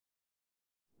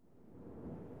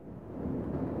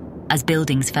as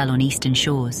buildings fell on eastern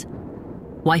shores.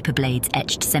 Wiper blades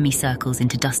etched semicircles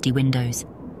into dusty windows,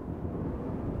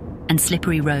 and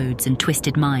slippery roads and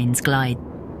twisted minds glide,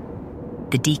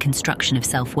 the deconstruction of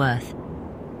self-worth,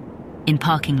 in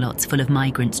parking lots full of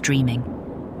migrants dreaming.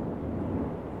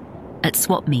 At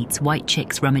swap meets, white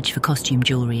chicks rummage for costume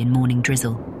jewelry in morning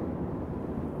drizzle.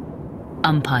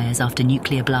 Umpires after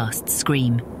nuclear blasts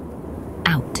scream,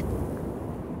 "Out."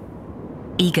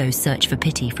 Egos search for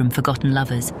pity from forgotten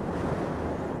lovers,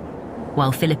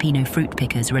 while Filipino fruit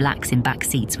pickers relax in back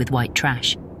seats with white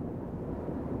trash.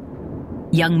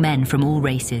 Young men from all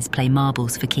races play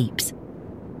marbles for keeps.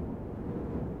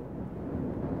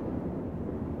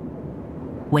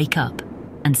 Wake up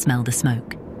and smell the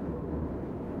smoke.